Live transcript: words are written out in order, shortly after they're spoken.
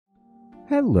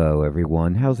Hello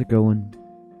everyone, how's it going?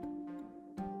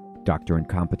 Dr.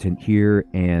 Incompetent here,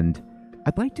 and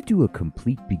I'd like to do a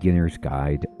complete beginner's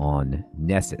guide on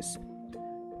Necesse.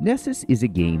 Necesse is a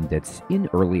game that's in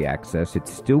early access. It's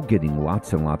still getting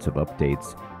lots and lots of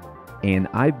updates, and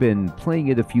I've been playing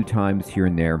it a few times here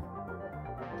and there,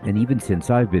 and even since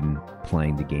I've been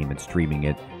playing the game and streaming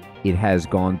it, it has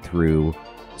gone through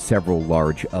several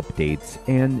large updates,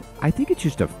 and I think it's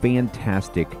just a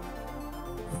fantastic,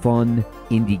 fun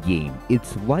indie game.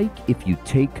 It's like if you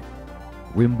take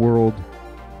RimWorld,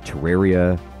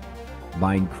 Terarria,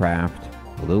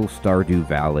 Minecraft, a little Stardew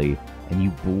Valley, and you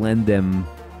blend them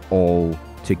all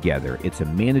together. It's a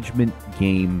management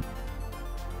game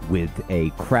with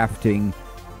a crafting,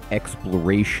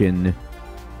 exploration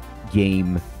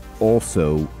game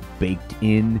also baked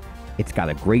in. It's got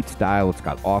a great style, it's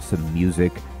got awesome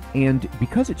music, and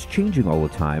because it's changing all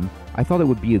the time, I thought it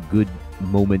would be a good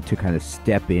moment to kind of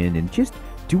step in and just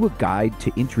do a guide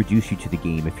to introduce you to the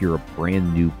game if you're a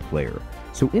brand new player.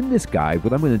 So in this guide,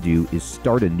 what I'm going to do is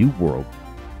start a new world,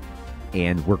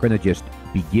 and we're going to just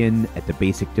begin at the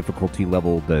basic difficulty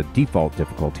level, the default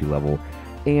difficulty level,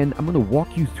 and I'm going to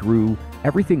walk you through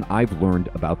everything I've learned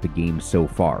about the game so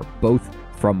far, both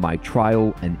from my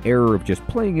trial and error of just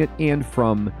playing it and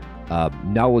from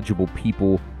knowledgeable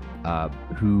people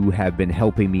who have been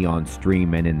helping me on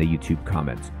stream and in the YouTube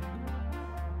comments.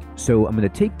 So I'm going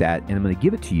to take that and I'm going to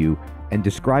give it to you and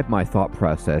describe my thought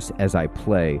process as I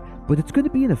play, but it's going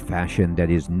to be in a fashion that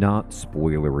is not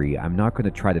spoilery. I'm not going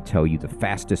to try to tell you the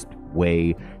fastest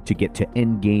way to get to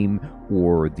endgame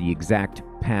or the exact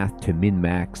path to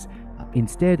min-max.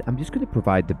 Instead, I'm just going to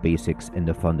provide the basics and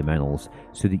the fundamentals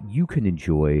so that you can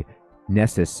enjoy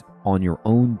Necesse on your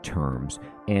own terms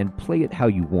and play it how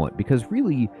you want, because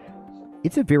really,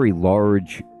 it's a very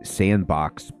large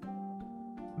sandbox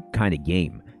kind of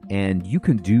game. And you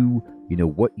can do,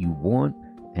 what you want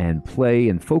and play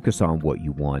and focus on what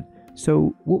you want.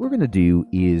 So what we're going to do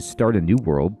is start a new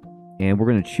world, and we're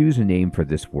going to choose a name for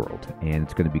this world. And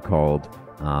it's going to be called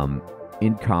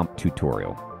Incomp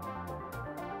Tutorial.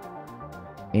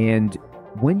 And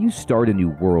when you start a new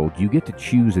world, you get to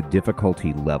choose a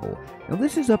difficulty level. Now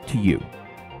this is up to you.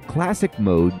 Classic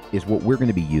mode is what we're going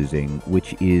to be using,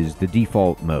 which is the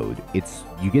default mode.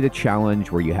 You get a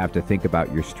challenge where you have to think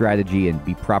about your strategy and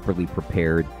be properly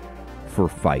prepared for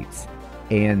fights.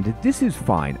 And this is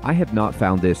fine. I have not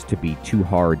found this to be too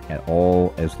hard at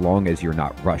all, as long as you're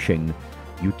not rushing.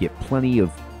 You get plenty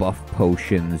of buff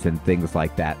potions and things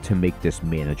like that to make this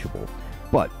manageable.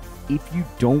 But if you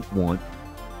don't want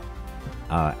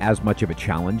as much of a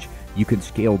challenge, you can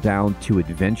scale down to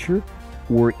adventure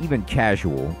or even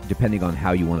casual, depending on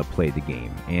how you want to play the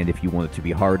game. And if you want it to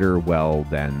be harder, well,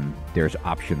 then there's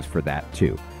options for that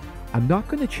too. I'm not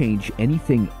going to change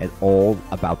anything at all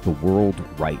about the world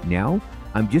right now.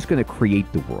 I'm just going to create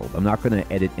the world. I'm not going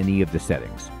to edit any of the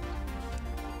settings.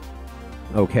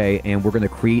 Okay, and we're going to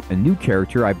create a new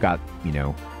character. I've got,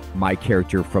 my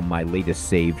character from my latest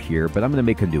save here, but I'm going to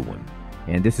make a new one.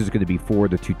 And this is going to be for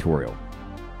the tutorial.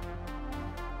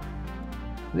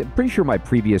 I'm pretty sure my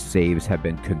previous saves have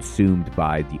been consumed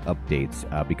by the updates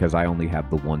because I only have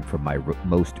the one from my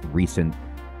most recent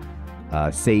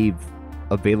save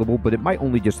available, but it might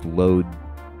only just load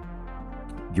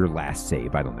your last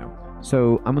save. I don't know.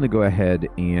 So I'm going to go ahead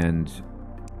and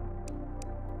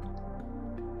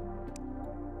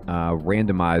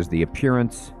randomize the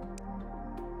appearance.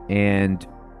 And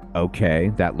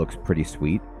okay, that looks pretty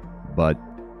sweet, but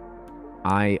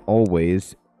I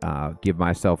always give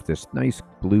myself this nice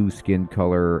blue skin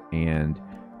color, and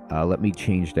let me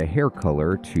change the hair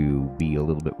color to be a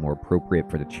little bit more appropriate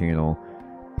for the channel.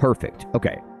 Perfect.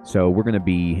 Okay, so we're going to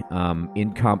be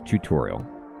Incomp Tutorial.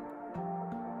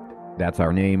 That's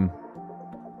our name.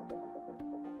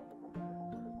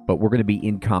 But we're going to be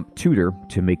Incomp Tutor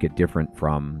to make it different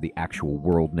from the actual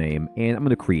world name, and I'm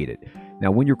going to create it.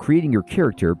 Now, when you're creating your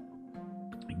character,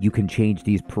 you can change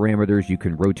these parameters. You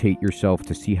can rotate yourself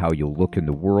to see how you'll look in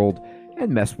the world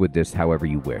and mess with this however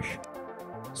you wish.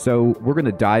 So we're going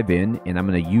to dive in, and I'm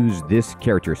going to use this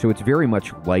character. So it's very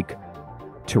much like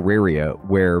Terarria,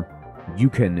 where you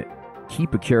can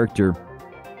keep a character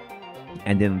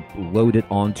and then load it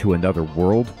onto another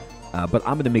world. But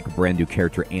I'm going to make a brand new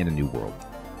character and a new world.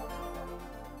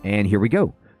 And here we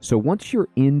go. So once you're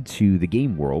into the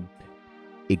game world,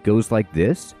 it goes like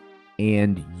this.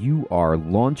 And you are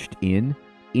launched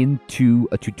into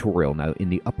a tutorial. Now, in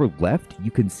the upper left, you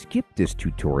can skip this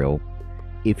tutorial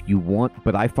if you want,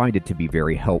 but I find it to be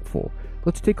very helpful.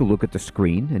 Let's take a look at the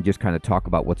screen and just kind of talk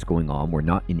about what's going on. We're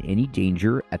not in any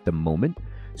danger at the moment.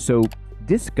 So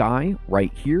this guy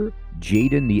right here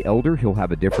Jaden the Elder. He'll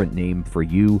have a different name for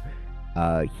you.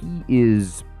 He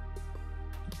is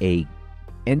a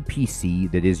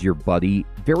NPC that is your buddy,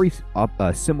 very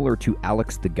similar to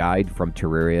Alex the Guide from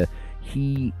Terarria.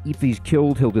 If he's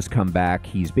killed, he'll just come back.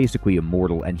 He's basically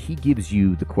immortal, and he gives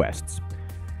you the quests.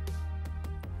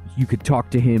 You could talk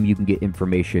to him, you can get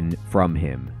information from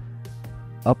him.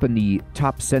 Up in the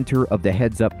top center of the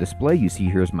heads-up display, you see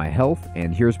here's my health,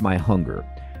 and here's my hunger.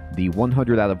 The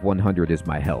 100 out of 100 is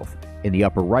my health. In the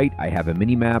upper right, I have a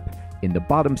mini-map. In the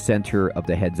bottom center of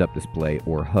the heads-up display,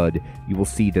 or HUD, you will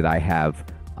see that I have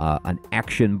an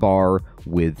action bar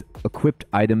with equipped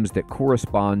items that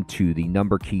correspond to the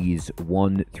number keys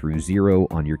 1 through 0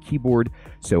 on your keyboard.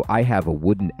 So I have a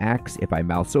wooden axe. If I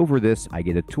mouse over this, I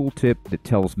get a tooltip that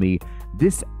tells me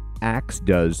this axe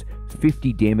does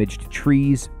 50 damage to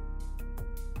trees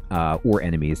or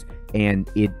enemies, and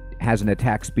it has an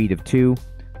attack speed of 2.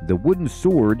 The wooden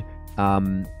sword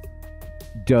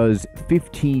does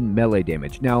 15 melee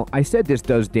damage. Now, I said this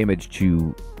does damage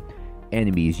to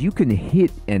enemies. You can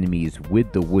hit enemies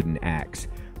with the wooden axe,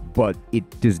 but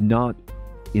it does not,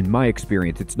 in my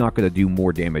experience, it's not going to do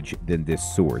more damage than this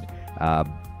sword.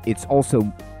 It's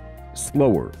also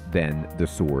slower than the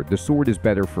sword. The sword is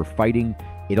better for fighting.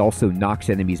 It also knocks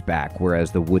enemies back,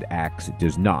 whereas the wood axe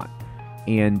does not.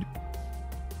 And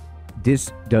this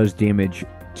does damage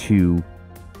to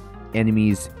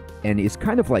enemies, and it's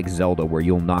kind of like Zelda, where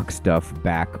you'll knock stuff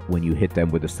back when you hit them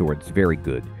with a sword. It's very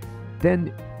good.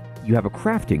 Then you have a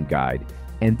crafting guide,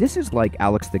 and this is like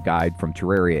Alex the Guide from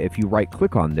Terarria. If you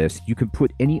right-click on this, you can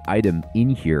put any item in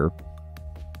here,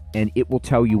 and it will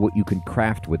tell you what you can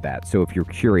craft with that. So if you're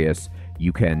curious,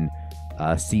 you can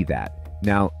see that.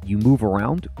 Now, you move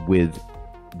around with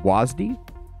WASD,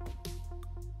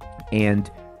 and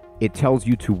it tells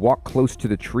you to walk close to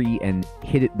the tree and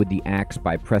hit it with the axe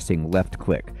by pressing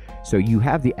left-click. So you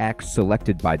have the axe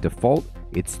selected by default.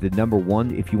 It's the number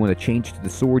 1. If you want to change to the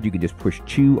sword, you can just push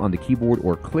 2 on the keyboard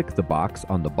or click the box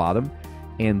on the bottom.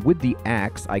 And with the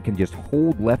axe, I can just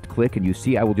hold left-click, and you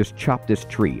see I will just chop this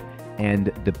tree. And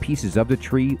the pieces of the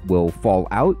tree will fall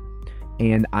out,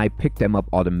 and I pick them up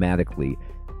automatically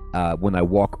when I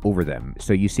walk over them.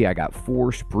 So you see I got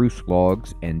 4 spruce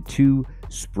logs and 2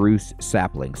 spruce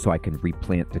saplings, so I can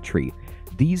replant the tree.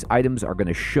 These items are going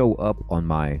to show up on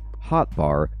my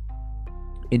hotbar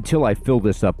until I fill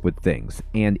this up with things.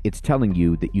 And it's telling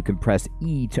you that you can press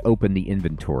E to open the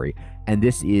inventory, and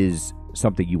this is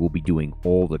something you will be doing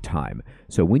all the time.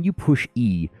 So when you push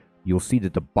E, you'll see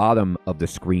that the bottom of the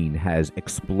screen has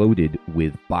exploded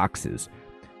with boxes.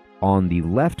 On the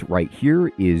left right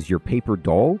here is your paper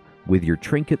doll with your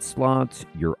trinket slots,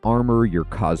 your armor, your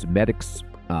cosmetics.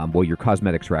 Well, your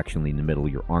cosmetics are actually in the middle.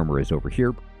 Your armor is over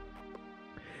here.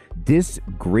 This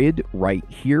grid right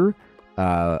here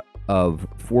of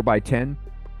 4x10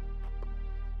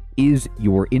 is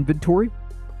your inventory.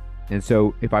 And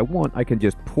so if I want, I can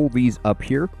just pull these up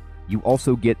here. You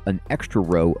also get an extra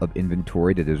row of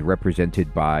inventory that is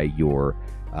represented by your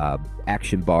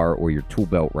action bar or your tool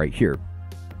belt right here.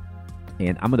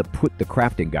 And I'm going to put the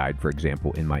crafting guide, for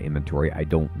example, in my inventory. I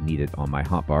don't need it on my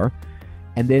hotbar.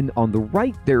 And then on the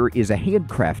right, there is a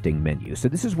handcrafting menu. So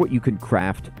this is what you can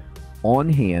craft on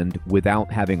hand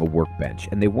without having a workbench.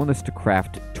 And they want us to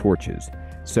craft torches.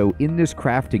 So in this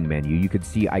crafting menu, you can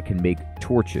see I can make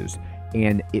torches.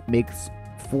 And it makes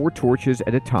 4 torches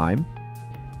at a time.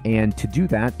 And to do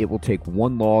that, it will take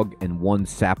 1 log and 1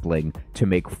 sapling to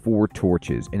make 4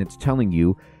 torches. And it's telling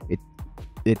you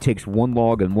it takes 1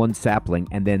 log and 1 sapling,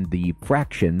 and then the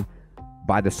fraction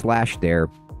by the slash there,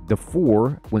 the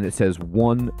 4, when it says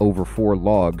 1 over 4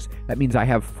 logs, that means I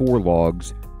have 4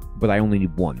 logs, but I only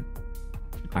need 1.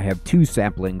 I have 2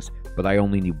 saplings, but I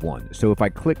only need 1. So if I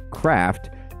click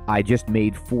craft, I just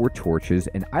made 4 torches,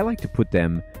 and I like to put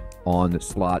them on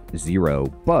slot 0.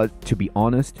 But to be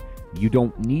honest, you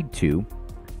don't need to.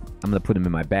 I'm going to put them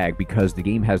in my bag because the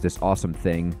game has this awesome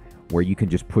thing where you can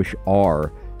just push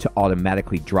R to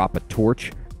automatically drop a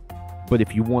torch. But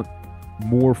if you want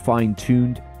more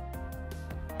fine-tuned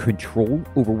control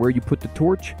over where you put the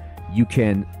torch, you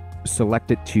can select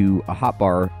it to a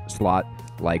hotbar slot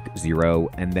like 0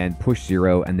 and then push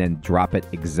 0 and then drop it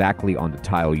exactly on the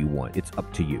tile you want. It's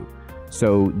up to you.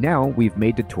 So now we've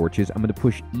made the torches. I'm going to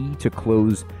push E to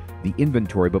close the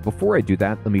inventory, but before I do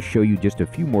that, let me show you just a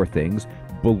few more things.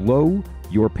 Below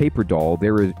your paper doll,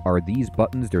 there are these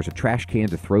buttons. There's a trash can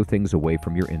to throw things away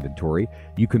from your inventory.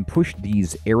 You can push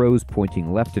these arrows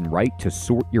pointing left and right to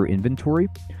sort your inventory,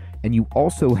 and you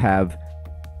also have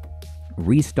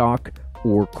restock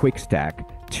or quick stack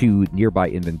to nearby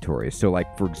inventories. So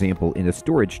like, for example, in a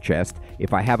storage chest,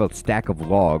 if I have a stack of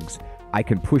logs, I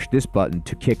can push this button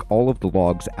to kick all of the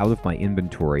logs out of my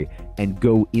inventory and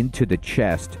go into the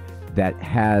chest that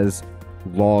has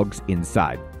logs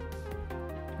inside.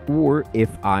 Or if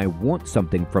I want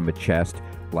something from a chest,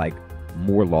 like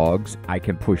more logs, I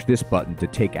can push this button to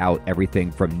take out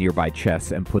everything from nearby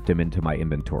chests and put them into my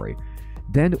inventory.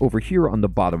 Then over here on the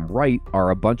bottom right are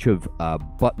a bunch of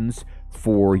buttons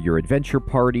for your adventure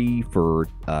party, for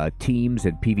teams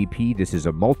and PvP. This is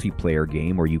a multiplayer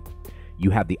game where you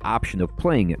have the option of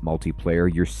playing it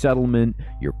multiplayer. Your settlement,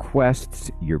 your quests,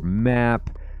 your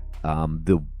map,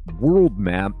 the world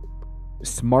map,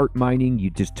 smart mining,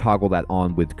 you just toggle that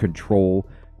on with control.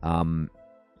 And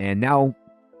now,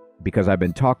 because I've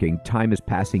been talking, time is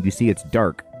passing. You see it's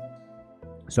dark.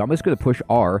 So I'm just going to push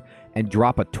R and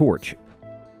drop a torch.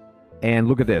 And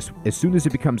look at this. As soon as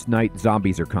it becomes night,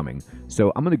 zombies are coming.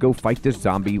 So I'm going to go fight this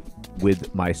zombie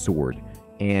with my sword.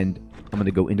 And I'm going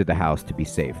to go into the house to be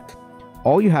safe.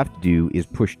 All you have to do is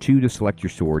push 2 to select your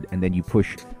sword, and then you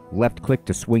push left click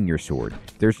to swing your sword.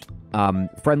 There's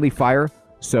friendly fire,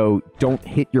 so don't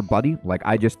hit your buddy like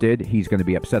I just did. He's going to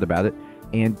be upset about it.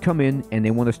 And come in, and they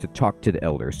want us to talk to the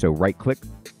elder. So right click.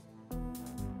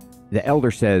 The elder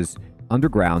says,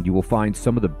 underground, you will find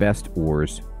some of the best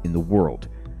ores in the world.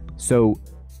 So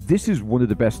this is one of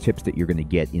the best tips that you're going to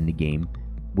get in the game,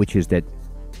 which is that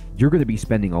you're going to be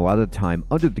spending a lot of time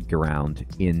under the ground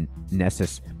in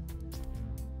Necesse,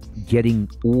 getting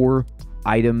ore,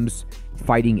 items,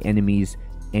 fighting enemies,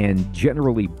 and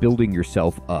generally building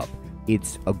yourself up.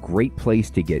 It's a great place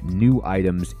to get new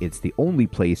items. It's the only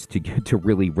place to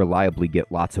really reliably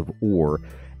get lots of ore,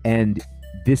 and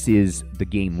this is the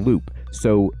game loop.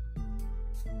 So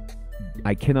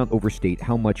I cannot overstate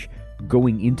how much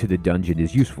going into the dungeon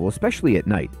is useful, especially at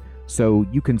night. So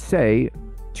you can say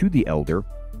to the elder,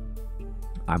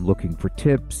 I'm looking for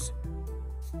tips.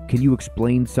 Can you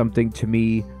explain something to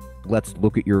me? Let's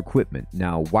look at your equipment.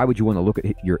 Now, why would you want to look at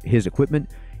his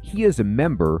equipment? He is a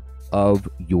member of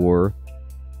your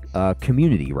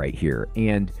community right here.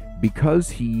 And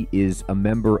because he is a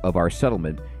member of our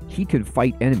settlement, he can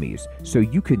fight enemies. So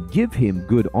you can give him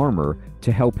good armor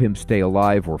to help him stay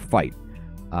alive or fight.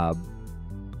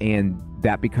 And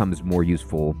that becomes more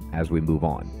useful as we move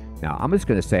on. Now, I'm just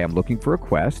going to say I'm looking for a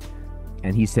quest.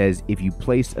 And he says, if you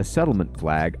place a settlement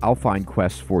flag, I'll find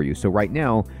quests for you. So right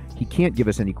now, he can't give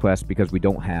us any quests because we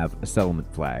don't have a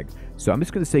settlement flag. So I'm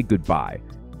just going to say goodbye.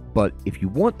 But if you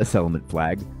want a settlement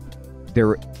flag,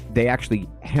 they actually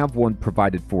have one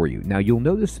provided for you. Now, you'll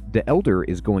notice the elder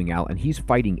is going out and he's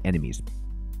fighting enemies.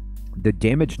 The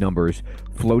damage numbers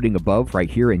floating above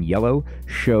right here in yellow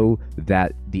show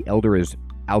that the elder is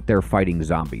out there fighting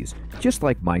zombies. Just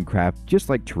like Minecraft, just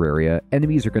like Terraria,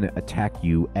 enemies are going to attack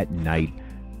you at night,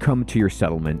 come to your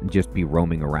settlement, and just be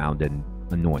roaming around and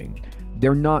annoying.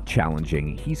 They're not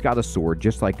challenging. He's got a sword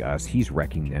just like us. He's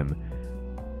wrecking them.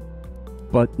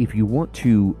 But if you want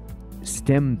to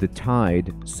stem the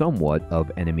tide somewhat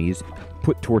of enemies,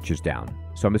 put torches down.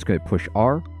 So I'm just going to push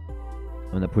R. I'm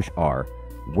going to push R.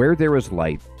 Where there is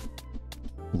light,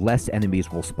 less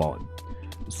enemies will spawn.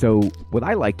 So what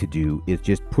I like to do is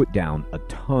just put down a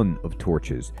ton of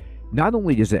torches. Not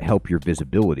only does it help your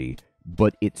visibility,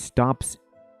 but it stops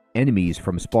enemies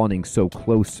from spawning so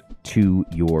close to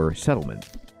your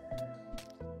settlement.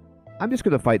 I'm just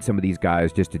going to fight some of these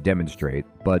guys just to demonstrate,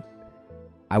 but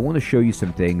I want to show you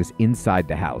some things inside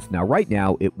the house. Now, right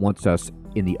now, it wants us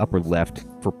in the upper left,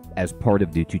 as part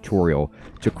of the tutorial,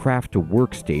 to craft a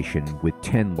workstation with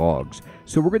 10 logs.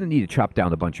 So we're going to need to chop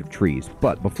down a bunch of trees.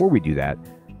 But before we do that,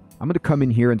 I'm going to come in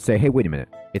here and say, hey, wait a minute.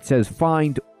 It says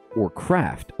find or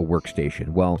craft a workstation.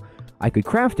 Well, I could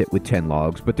craft it with 10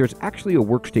 logs, but there's actually a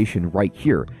workstation right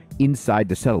here inside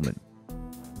the settlement.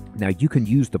 Now, you can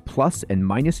use the plus and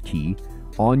minus key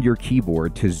on your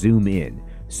keyboard to zoom in.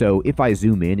 So if I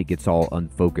zoom in, it gets all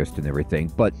unfocused and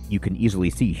everything, but you can easily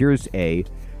see here's a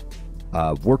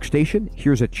workstation,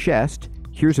 here's a chest,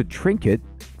 here's a trinket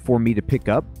for me to pick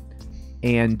up,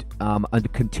 and a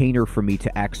container for me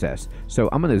to access. So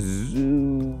I'm going to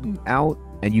zoom out,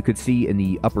 and you can see in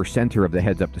the upper center of the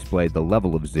heads-up display the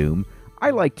level of zoom.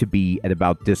 I like to be at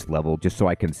about this level just so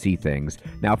I can see things.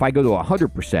 Now, if I go to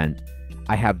 100%,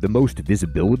 I have the most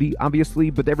visibility, obviously,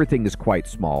 but everything is quite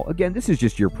small. Again, this is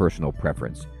just your personal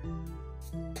preference.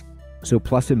 So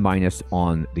plus and minus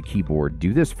on the keyboard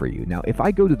do this for you. Now, if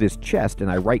I go to this chest and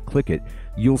I right-click it,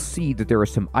 you'll see that there are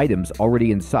some items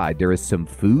already inside. There is some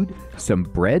food, some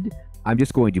bread. I'm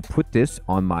just going to put this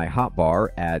on my hotbar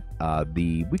at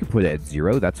we can put it at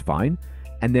 0, that's fine.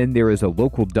 And then there is a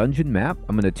local dungeon map.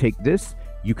 I'm going to take this.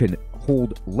 You can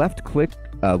hold left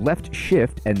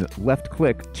shift and left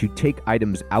click to take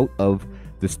items out of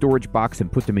the storage box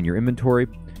and put them in your inventory.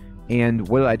 And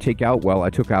what did I take out? Well, I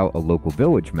took out a local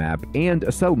village map and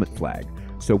a settlement flag.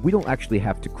 So we don't actually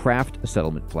have to craft a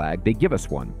settlement flag. They give us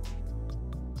one.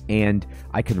 And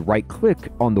I can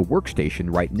right-click on the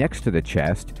workstation right next to the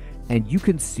chest, and you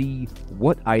can see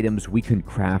what items we can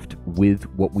craft with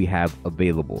what we have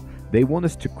available. They want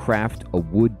us to craft a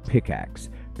wood pickaxe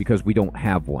because we don't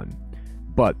have one.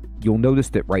 But you'll notice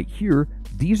that right here,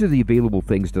 these are the available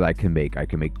things that I can make. I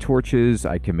can make torches,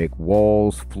 I can make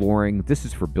walls, flooring. This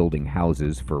is for building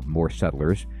houses for more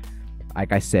settlers.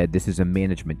 Like I said, this is a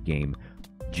management game.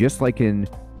 Just like in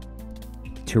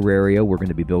Terarria, we're going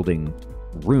to be building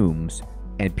rooms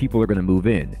and people are going to move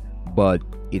in. But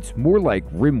it's more like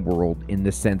RimWorld in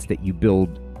the sense that you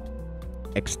build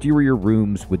exterior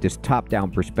rooms with this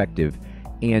top-down perspective,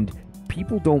 and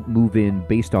people don't move in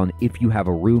based on if you have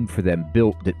a room for them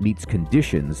built that meets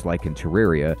conditions like in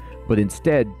Terarria, but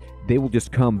instead they will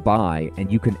just come by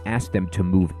and you can ask them to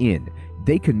move in.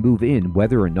 They can move in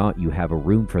whether or not you have a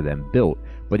room for them built,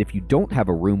 but if you don't have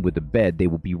a room with a bed, they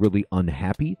will be really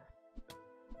unhappy,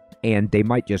 and they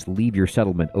might just leave your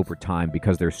settlement over time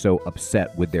because they're so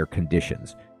upset with their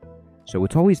conditions. So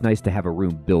it's always nice to have a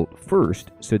room built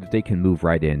first so that they can move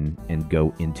right in and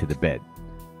go into the bed.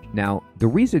 Now, the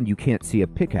reason you can't see a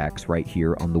pickaxe right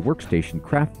here on the workstation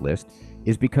craft list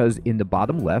is because in the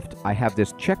bottom left, I have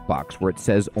this checkbox where it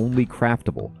says only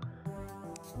craftable.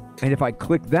 And if I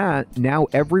click that, now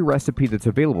every recipe that's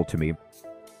available to me,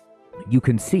 you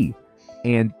can see.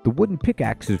 And the wooden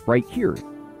pickaxe is right here.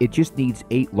 It just needs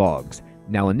 8 logs.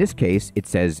 Now in this case, it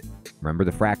says, remember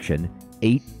the fraction,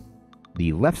 8.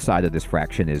 The left side of this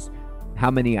fraction is how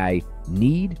many I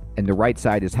need, and the right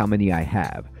side is how many I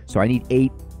have. So I need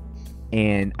 8,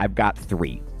 and I've got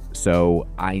 3. So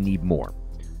I need more.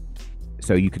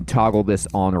 So you can toggle this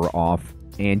on or off,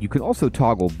 and you can also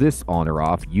toggle this on or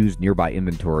off, use nearby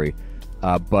inventory.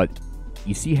 But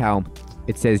you see how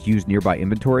it says use nearby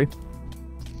inventory?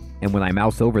 And when I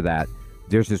mouse over that,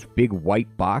 there's this big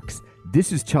white box.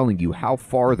 This is telling you how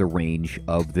far the range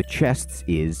of the chests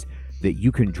is that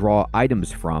you can draw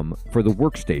items from for the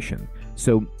workstation.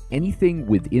 So anything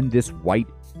within this white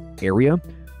area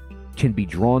can be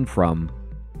drawn from,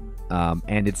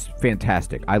 and it's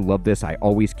fantastic. I love this. I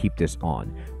always keep this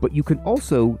on. But you can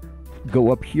also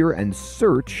go up here and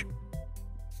search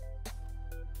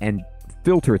and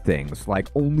filter things, like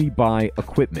only buy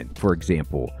equipment, for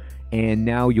example. And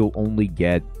now you'll only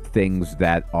get things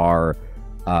that are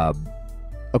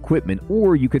equipment,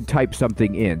 or you can type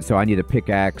something in. So I need a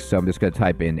pickaxe, so I'm just going to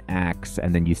type in axe,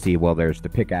 and then you see, well, there's the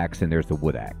pickaxe and there's the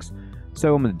wood axe.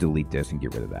 So I'm going to delete this and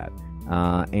get rid of that.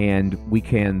 And we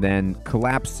can then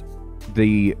collapse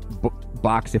the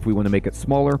box if we want to make it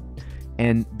smaller.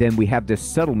 And then we have this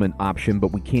settlement option,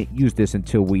 but we can't use this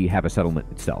until we have a settlement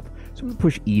itself. So I'm going to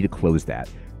push E to close that.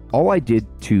 All I did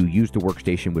to use the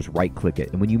workstation was right-click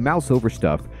it. And when you mouse over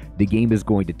stuff, the game is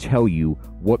going to tell you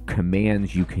what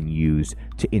commands you can use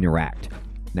to interact.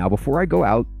 Now, before I go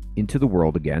out into the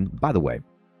world again, by the way,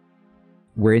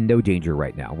 we're in no danger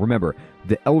right now. Remember,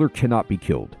 the Elder cannot be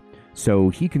killed. So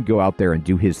he can go out there and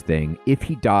do his thing. If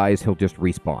he dies, he'll just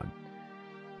respawn.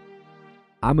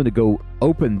 I'm going to go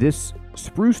open this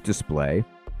spruce display.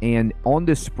 And on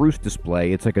this spruce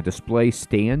display, it's like a display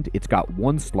stand. It's got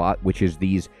one slot, which is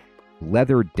these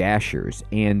leather dashers.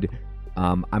 And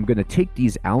I'm going to take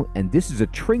these out, and this is a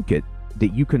trinket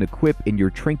that you can equip in your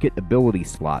trinket ability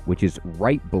slot, which is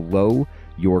right below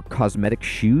your cosmetic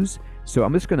shoes. So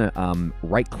I'm just going to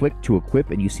right-click to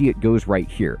equip, and you see it goes right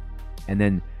here. And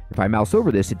then if I mouse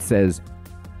over this, it says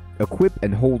equip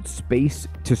and hold space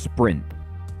to sprint,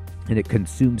 and it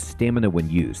consumes stamina when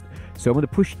used. So I'm going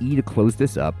to push E to close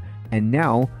this up, and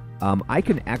now I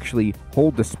can actually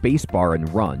hold the space bar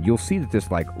and run. You'll see that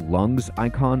this like lungs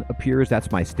icon appears.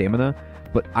 That's my stamina,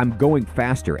 but I'm going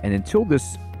faster, and until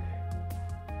this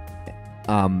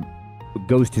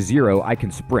goes to 0, I can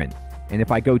sprint. And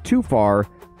if I go too far,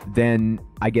 then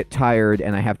I get tired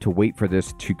and I have to wait for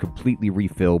this to completely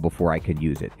refill before I can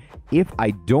use it. If I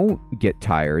don't get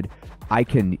tired, I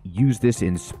can use this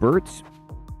in spurts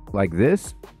like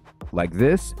this,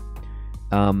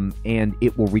 and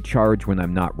it will recharge when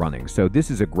I'm not running. So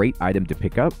this is a great item to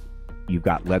pick up. You've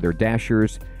got leather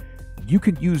dashers. You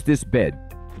can use this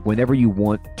bed whenever you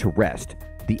want to rest.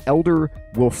 The Elder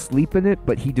will sleep in it,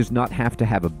 but he does not have to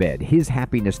have a bed. His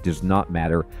happiness does not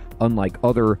matter, unlike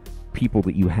other people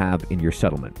that you have in your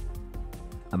settlement.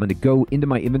 I'm going to go into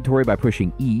my inventory by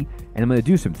pushing E, and I'm going to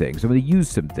do some things. I'm going to use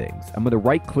some things. I'm going to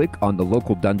right-click on the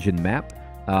local dungeon map.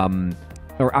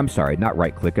 Or I'm sorry, not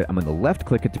right-click it. I'm going to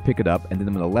left-click it to pick it up, and then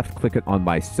I'm going to left-click it on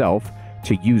myself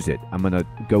to use it. I'm going to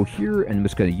go here, and I'm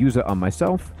just going to use it on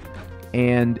myself.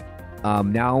 And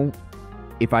now,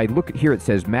 if I look here, it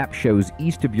says map shows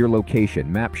east of your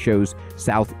location. Map shows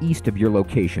southeast of your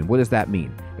location. What does that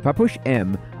mean? If I push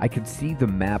M, I can see the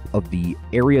map of the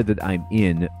area that I'm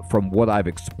in from what I've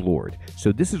explored.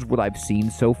 So this is what I've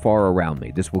seen so far around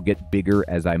me. This will get bigger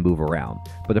as I move around.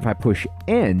 But if I push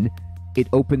N, it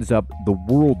opens up the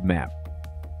world map.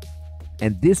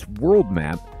 And this world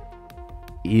map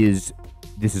is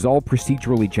all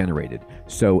procedurally generated.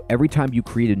 So every time you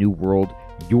create a new world,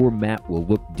 your map will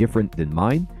look different than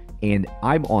mine. And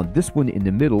I'm on this one in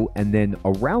the middle, and then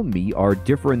around me are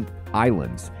different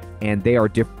islands. And they are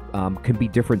can be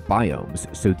different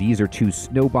biomes. So these are 2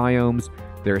 snow biomes.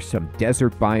 There's some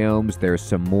desert biomes. There's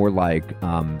some more like,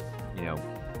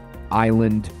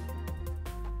 island,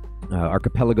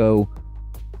 archipelago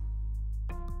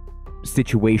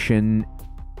situation.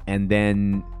 And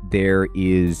then there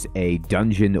is a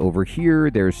dungeon over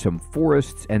here. There's some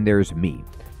forests, and there's me.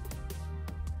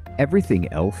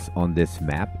 Everything else on this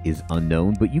map is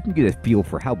unknown, but you can get a feel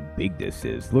for how big this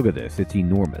is. Look at this. It's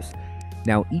enormous.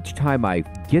 Now, each time I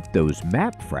get those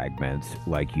map fragments,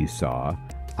 like you saw,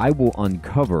 I will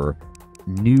uncover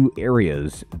new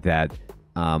areas that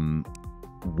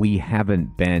we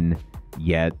haven't been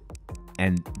yet,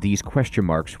 and these question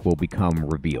marks will become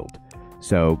revealed.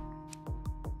 So,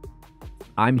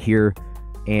 I'm here,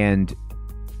 and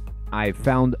I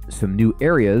found some new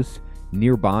areas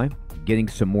nearby, getting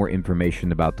some more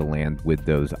information about the land with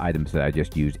those items that I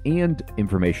just used, and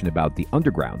information about the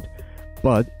underground.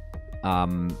 But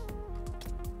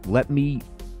let me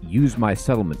use my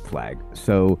settlement flag.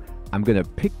 So I'm going to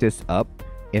pick this up.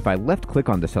 If I left click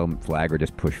on the settlement flag or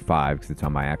just push 5 because it's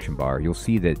on my action bar, you'll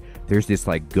see that there's this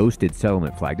like ghosted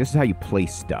settlement flag. This is how you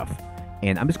place stuff.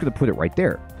 And I'm just going to put it right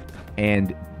there.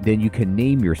 And then you can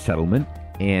name your settlement.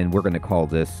 And we're going to call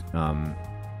this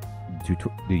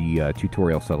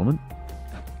tutorial settlement.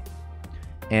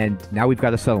 And now we've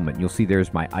got a settlement. You'll see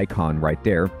there's my icon right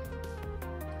there.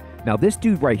 Now this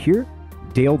dude right here,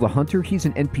 Dale the Hunter, he's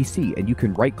an NPC, and you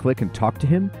can right-click and talk to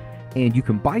him, and you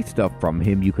can buy stuff from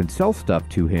him, you can sell stuff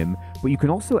to him, but you can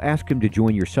also ask him to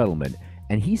join your settlement.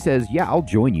 And he says, yeah, I'll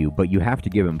join you, but you have to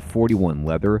give him 41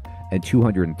 leather and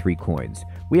 203 coins.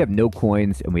 We have no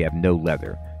coins, and we have no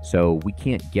leather, so we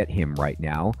can't get him right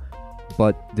now.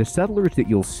 But the settlers that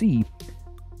you'll see,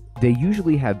 they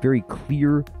usually have very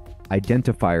clear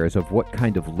identifiers of what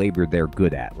kind of labor they're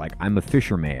good at. Like, I'm a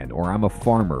fisherman, or I'm a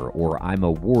farmer, or I'm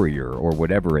a warrior, or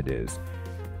whatever it is.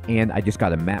 And I just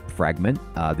got a map fragment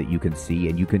that you can see,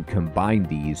 and you can combine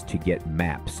these to get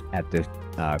maps at the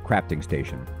crafting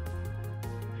station.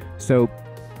 So,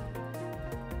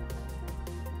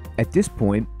 at this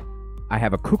point, I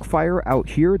have a cook fire out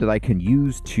here that I can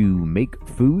use to make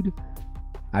food.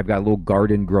 I've got a little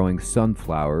garden growing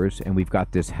sunflowers, and we've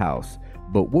got this house.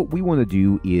 But what we want to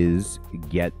do is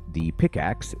get the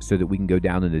pickaxe so that we can go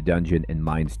down in the dungeon and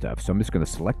mine stuff. So I'm just going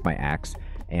to select my axe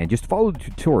and just follow the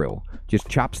tutorial. Just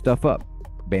chop stuff up.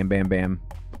 Bam, bam, bam.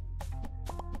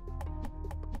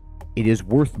 It is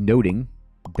worth noting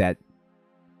that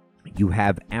you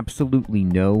have absolutely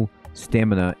no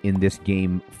stamina in this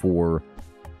game for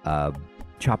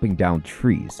chopping down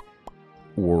trees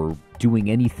or doing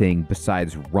anything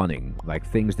besides running, like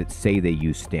things that say they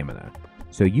use stamina.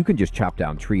 So you can just chop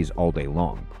down trees all day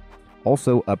long.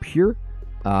 Also, up here,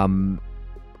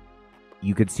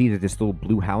 you can see that this little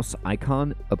blue house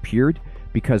icon appeared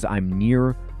because I'm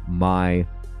near my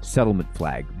settlement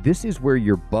flag. This is where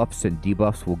your buffs and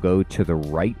debuffs will go to the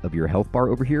right of your health bar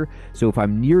over here. So if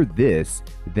I'm near this,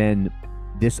 then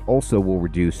this also will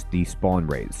reduce the spawn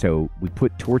rate. So we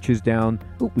put torches down.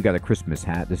 Oh, we got a Christmas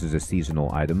hat. This is a seasonal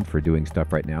item for doing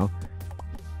stuff right now.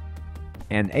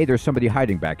 And, hey, there's somebody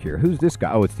hiding back here. Who's this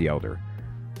guy? Oh, it's the Elder.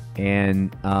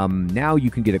 And now you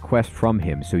can get a quest from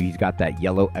him. So he's got that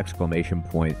yellow exclamation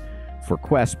point for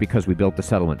quests because we built the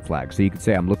settlement flag. So you can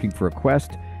say, I'm looking for a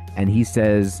quest. And he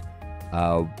says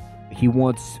he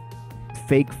wants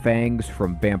fake fangs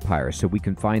from vampires. So we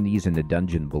can find these in the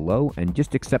dungeon below and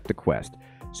just accept the quest.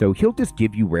 So he'll just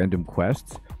give you random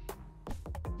quests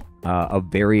of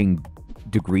varying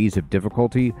degrees of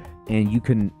difficulty, and you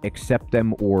can accept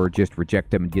them or just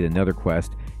reject them and get another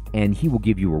quest, and he will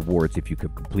give you rewards if you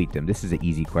could complete them. This is an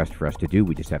easy quest for us to do.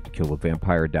 We just have to kill a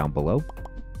vampire down below.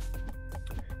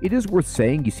 It is worth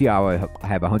saying, you see how I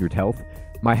have 100 health?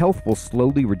 My health will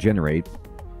slowly regenerate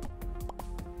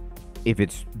if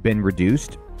it's been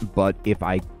reduced, but if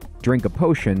I drink a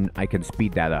potion, I can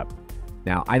speed that up.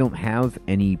 Now, I don't have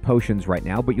any potions right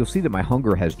now, but you'll see that my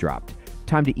hunger has dropped.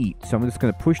 Time to eat. So I'm just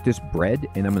going to push this bread,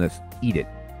 and I'm going to eat it.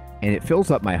 And it fills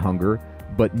up my hunger,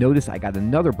 But notice I got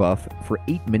another buff for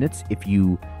 8 minutes. If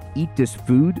you eat this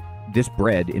food, this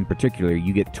bread in particular,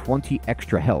 you get 20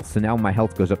 extra health. So now my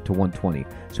health goes up to 120.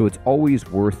 So it's always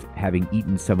worth having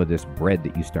eaten some of this bread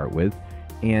that you start with.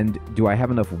 And do I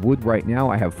have enough wood right now?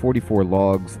 I have 44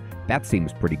 logs. That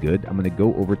seems pretty good. I'm going to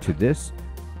go over to this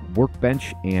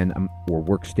workbench or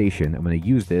workstation. I'm going to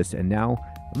use this, and now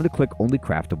I'm going to click only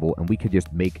craftable, and we could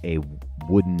just make a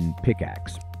wooden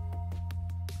pickaxe.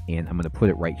 And I'm going to put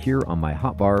it right here on my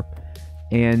hotbar.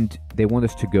 And they want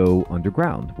us to go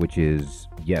underground, which is,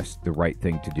 yes, the right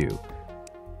thing to do.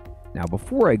 Now,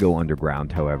 before I go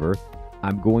underground, however,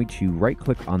 I'm going to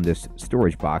right-click on this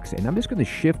storage box, and I'm just going to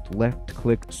shift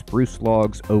left-click spruce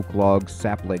logs, oak logs,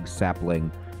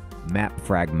 sapling, map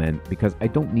fragment, because I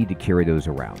don't need to carry those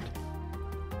around.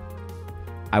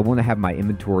 I want to have my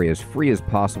inventory as free as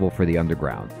possible for the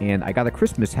underground. And I got a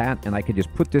Christmas hat, and I can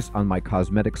just put this on my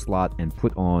cosmetic slot and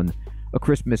put on a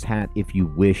Christmas hat if you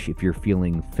wish, if you're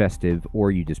feeling festive,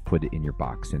 or you just put it in your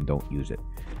box and don't use it.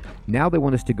 Now they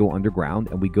want us to go underground,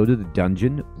 and we go to the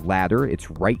dungeon ladder.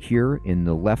 It's right here in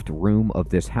the left room of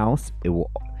this house. It will,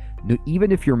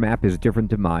 even if your map is different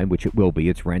to mine, which it will be,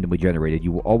 it's randomly generated,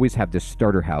 you will always have this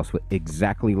starter house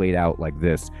exactly laid out like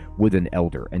this with an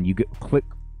elder. And you click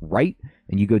right,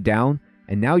 and you go down,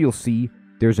 and now you'll see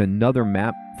there's another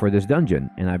map for this dungeon,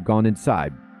 and I've gone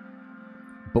inside.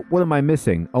 But what am I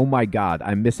missing? Oh my god,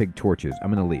 I'm missing torches.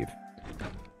 I'm going to leave.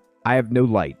 I have no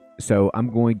light, so I'm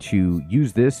going to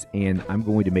use this, and I'm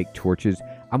going to make torches.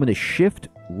 I'm going to shift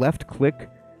left-click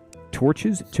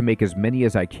torches to make as many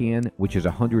as I can, which is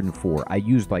 104. I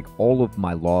used like all of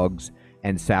my logs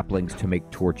and saplings to make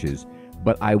torches,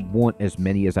 but I want as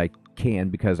many as I can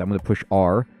because I'm going to push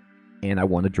R, and I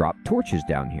want to drop torches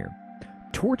down here.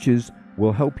 Torches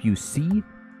will help you see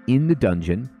in the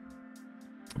dungeon,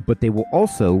 but they will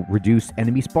also reduce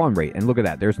enemy spawn rate. And look at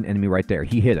that. There's an enemy right there.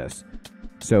 He hit us.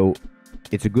 So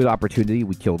it's a good opportunity.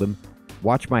 We killed him.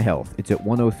 Watch my health. It's at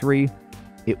 103.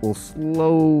 It will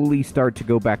slowly start to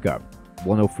go back up.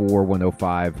 104,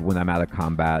 105. When I'm out of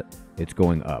combat, it's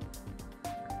going up.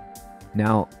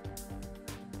 Now,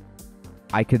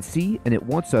 I can see, and it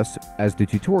wants us, as the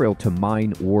tutorial, to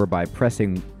mine ore by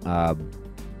pressing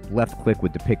left click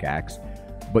with the pickaxe.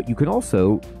 But you can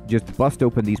also just bust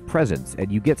open these presents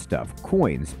and you get stuff.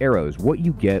 Coins, arrows, what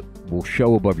you get will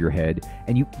show above your head.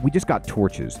 And we just got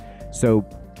torches. So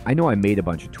I know I made a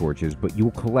bunch of torches, but you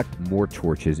will collect more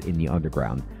torches in the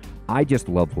underground. I just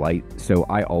love light, so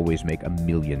I always make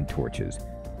 1,000,000 torches.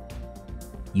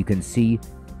 You can see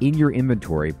in your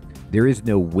inventory, there is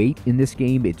no weight in this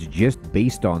game. It's just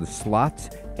based on slots,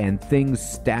 and things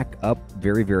stack up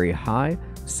very, very high.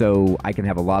 So I can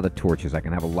have a lot of torches, I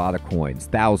can have a lot of coins,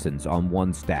 thousands on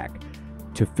one stack.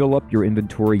 To fill up your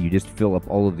inventory, you just fill up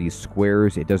all of these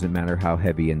squares. It doesn't matter how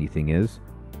heavy anything is.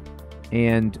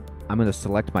 And I'm going to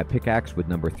select my pickaxe with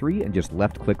number 3 and just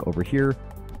left click over here.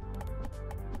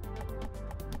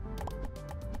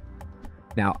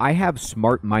 Now I have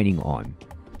smart mining on,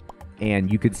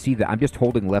 and you can see that I'm just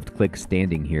holding left click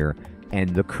standing here, and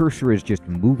the cursor is just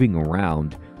moving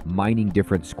around, mining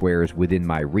different squares within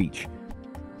my reach.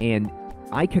 And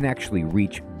I can actually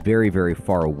reach very, very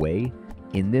far away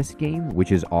in this game,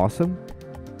 which is awesome.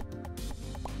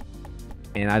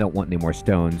 And I don't want any more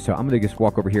stone, so I'm going to just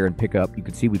walk over here and pick up. You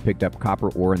can see we picked up copper,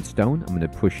 ore, and stone. I'm going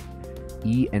to push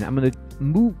E, and I'm going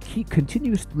to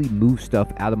continuously move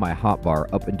stuff out of my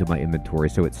hotbar up into my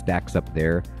inventory so it stacks up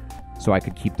there, so I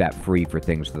could keep that free for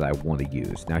things that I want to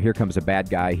use. Now here comes a bad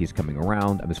guy. He's coming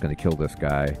around. I'm just going to kill this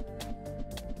guy.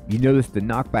 You notice the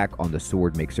knockback on the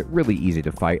sword makes it really easy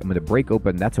to fight. I'm going to break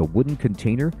open. That's a wooden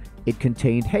container. It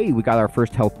contained, hey, we got our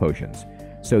first health potions.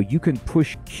 So you can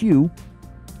push Q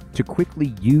to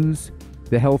quickly use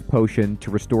the health potion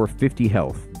to restore 50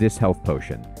 health, this health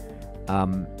potion.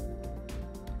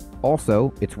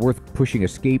 Also, it's worth pushing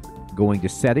escape, going to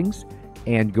settings,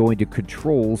 and going to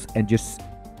controls, and just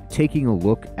taking a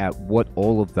look at what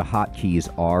all of the hotkeys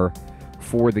are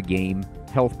for the game.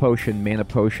 Health potion, mana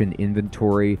potion,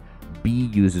 inventory. B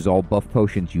uses all buff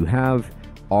potions you have.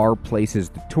 R places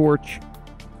the torch.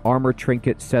 Armor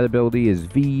trinket set ability is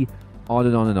V. On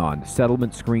and on and on.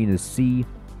 Settlement screen is C.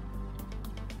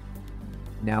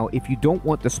 Now, if you don't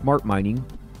want the smart mining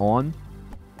on,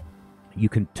 you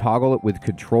can toggle it with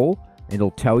control, and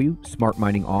it'll tell you smart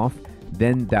mining off.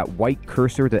 Then that white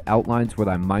cursor that outlines what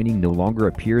I'm mining no longer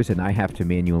appears, and I have to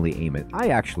manually aim it. I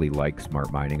actually like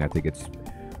smart mining. I think it's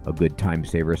a good time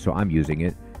saver, so I'm using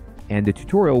it. And the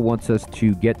tutorial wants us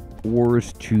to get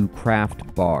ores to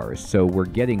craft bars. So we're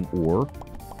getting ore,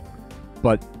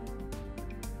 but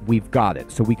we've got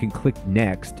it. So we can click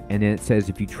next, and then it says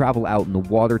if you travel out in the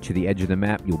water to the edge of the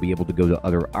map, you'll be able to go to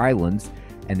other islands,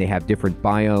 and they have different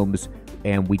biomes,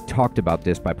 and we talked about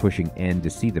this by pushing N to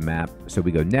see the map. So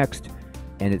we go next,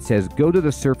 and it says go to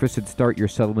the surface and start your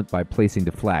settlement by placing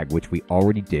the flag, which we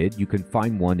already did. You can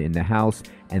find one in the house,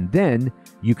 and then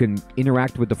you can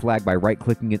interact with the flag by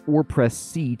right-clicking it or press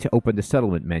C to open the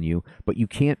settlement menu, but you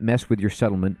can't mess with your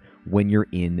settlement when you're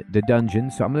in the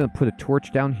dungeon. So I'm going to put a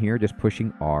torch down here, just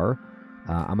pushing R.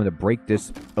 I'm going to break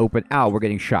this open. Ow, we're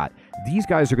getting shot. These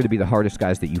guys are going to be the hardest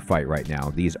guys that you fight right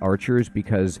now, these archers,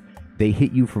 because they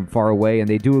hit you from far away, and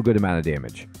they do a good amount of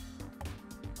damage.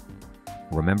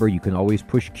 Remember, you can always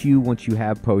push Q once you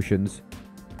have potions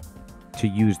to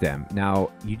use them.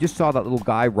 Now, you just saw that little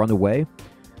guy run away.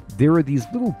 There are these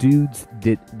little dudes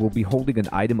that will be holding an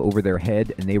item over their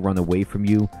head, and they run away from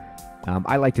you.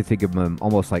 I like to think of them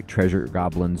almost like treasure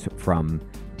goblins from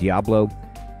Diablo.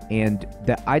 And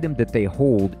the item that they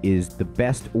hold is the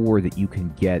best ore that you can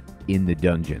get in the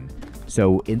dungeon.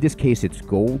 So in this case, it's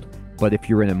gold. But if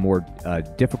you're in a more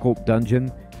difficult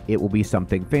dungeon, it will be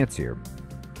something fancier.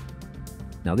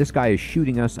 Now this guy is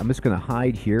shooting us. I'm just going to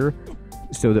hide here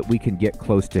so that we can get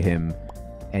close to him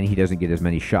and he doesn't get as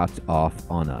many shots off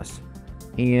on us.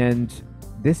 And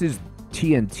this is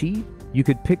TNT. You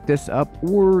could pick this up,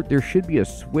 or there should be a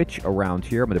switch around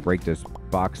here. I'm going to break this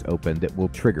box open that will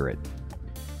trigger it.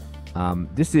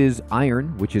 This is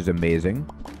iron, which is amazing.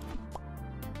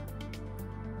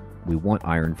 We want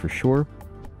iron for sure.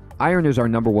 Iron is our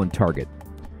 #1 target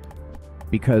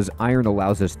because iron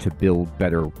allows us to build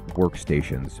better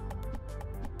workstations.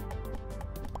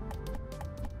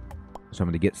 So I'm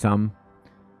going to get some.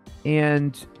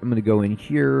 And I'm going to go in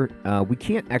here. We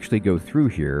can't actually go through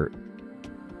here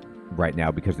right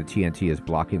now because the TNT is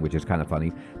blocking, which is kind of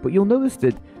funny. But you'll notice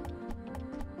that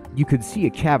you can see a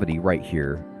cavity right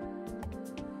here.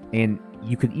 And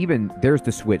you can even... There's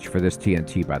the switch for this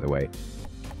TNT, by the way.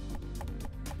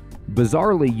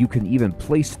 Bizarrely, you can even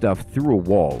place stuff through a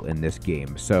wall in this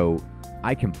game. So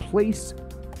I can place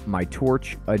my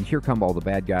torch, and here come all the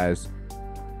bad guys.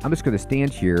 I'm just going to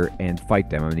stand here and fight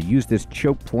them. I'm going to use this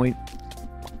choke point.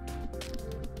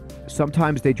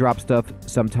 Sometimes they drop stuff,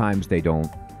 sometimes they don't.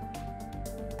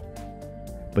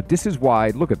 But this is why,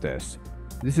 look at this.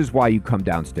 This is why you come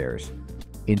downstairs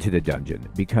into the dungeon.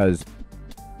 Because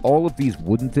all of these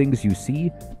wooden things you see,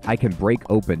 I can break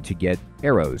open to get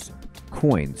arrows,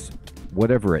 coins,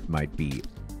 whatever it might be.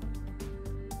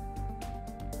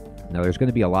 Now there's going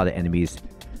to be a lot of enemies.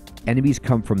 Enemies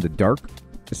come from the dark.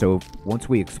 So once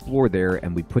we explore there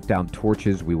and we put down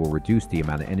torches, we will reduce the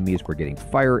amount of enemies. We're getting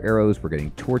fire arrows. We're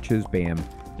getting torches. Bam,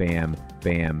 bam,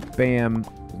 bam, bam.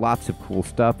 Lots of cool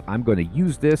stuff. I'm going to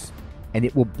use this, and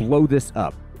it will blow this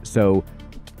up. So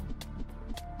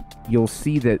you'll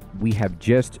see that we have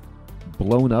just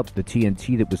blown up the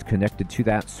TNT that was connected to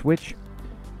that switch.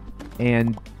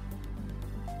 And,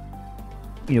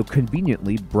 you know,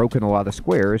 conveniently broken a lot of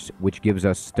squares, which gives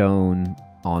us stone,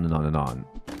 on and on and on.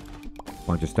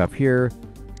 Bunch of stuff here.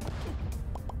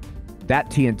 That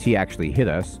TNT actually hit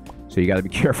us, so you got to be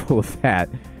careful of that.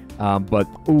 But,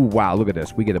 ooh, wow, look at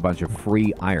this. We get a bunch of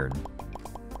free iron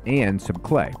and some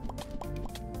clay.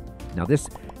 Now, this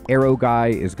arrow guy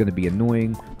is going to be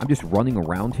annoying. I'm just running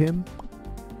around him.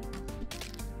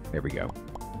 There we go.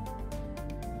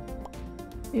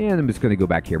 And I'm just going to go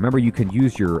back here. Remember, you can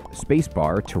use your space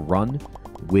bar to run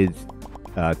with,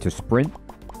 to sprint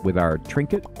with our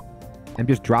trinket. I'm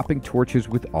just dropping torches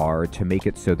with R to make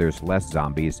it so there's less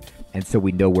zombies, and so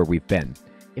we know where we've been.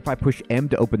 If I push M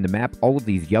to open the map, all of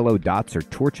these yellow dots are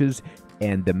torches,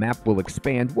 and the map will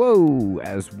expand, whoa,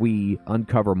 as we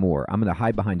uncover more. I'm going to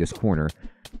hide behind this corner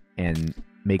and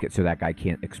make it so that guy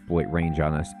can't exploit range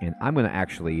on us, and I'm going to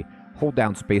actually hold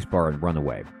down spacebar and run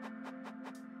away.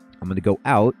 I'm going to go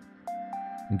out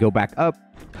and go back up,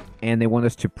 and they want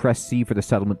us to press C for the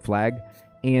settlement flag,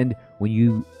 and when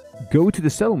you go to the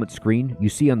settlement screen, you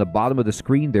see on the bottom of the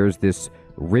screen there's this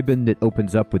ribbon that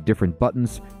opens up with different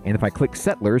buttons, and if I click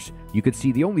settlers, you can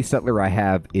see the only settler I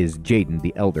have is Jaden,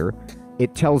 the Elder.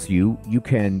 It tells you you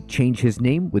can change his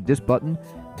name with this button.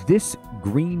 This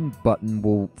green button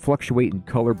will fluctuate in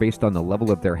color based on the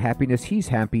level of their happiness. He's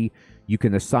happy. You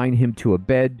can assign him to a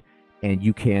bed, and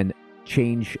you can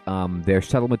change their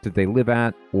settlement that they live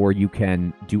at, or you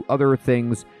can do other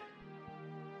things.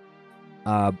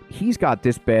 He's got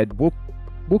this bed.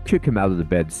 We'll kick him out of the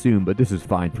bed soon, but this is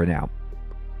fine for now.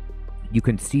 You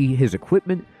can see his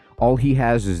equipment. All he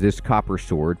has is this copper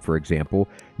sword, for example.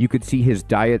 You could see his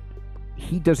diet.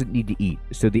 He doesn't need to eat.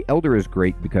 So the Elder is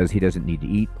great because he doesn't need to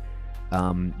eat.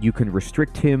 You can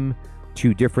restrict him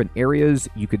to different areas.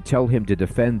 You can tell him to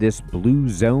defend this blue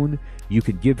zone. You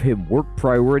can give him work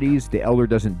priorities. The elder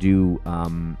doesn't do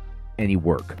any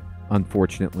work,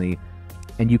 unfortunately.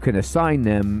 And you can assign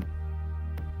them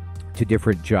to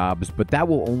different jobs, but that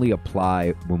will only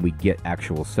apply when we get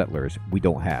actual settlers we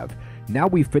don't have. Now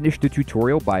we've finished the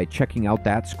tutorial by checking out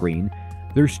that screen.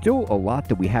 There's still a lot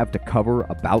that we have to cover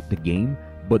about the game,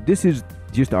 but this is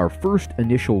just our first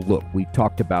initial look. We've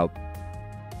talked about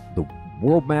the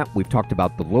world map, we've talked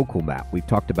about the local map, we've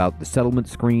talked about the settlement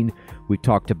screen, we've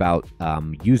talked about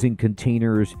using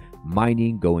containers,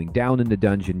 mining, going down in the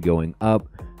dungeon, going up,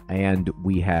 and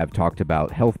we have talked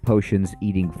about health potions,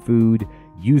 eating food,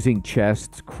 using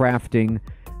chests, crafting.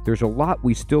 There's a lot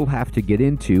we still have to get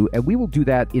into, and we will do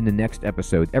that in the next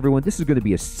episode. Everyone, this is going to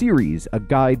be a series, a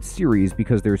guide series,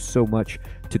 because there's so much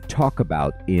to talk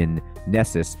about in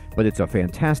Necesse, but it's a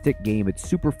fantastic game. It's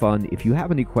super fun. If you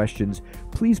have any questions,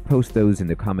 please post those in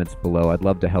the comments below. I'd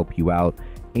love to help you out,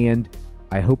 and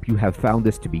I hope you have found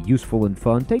this to be useful and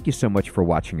fun. Thank you so much for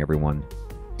watching, everyone.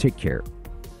 Take care.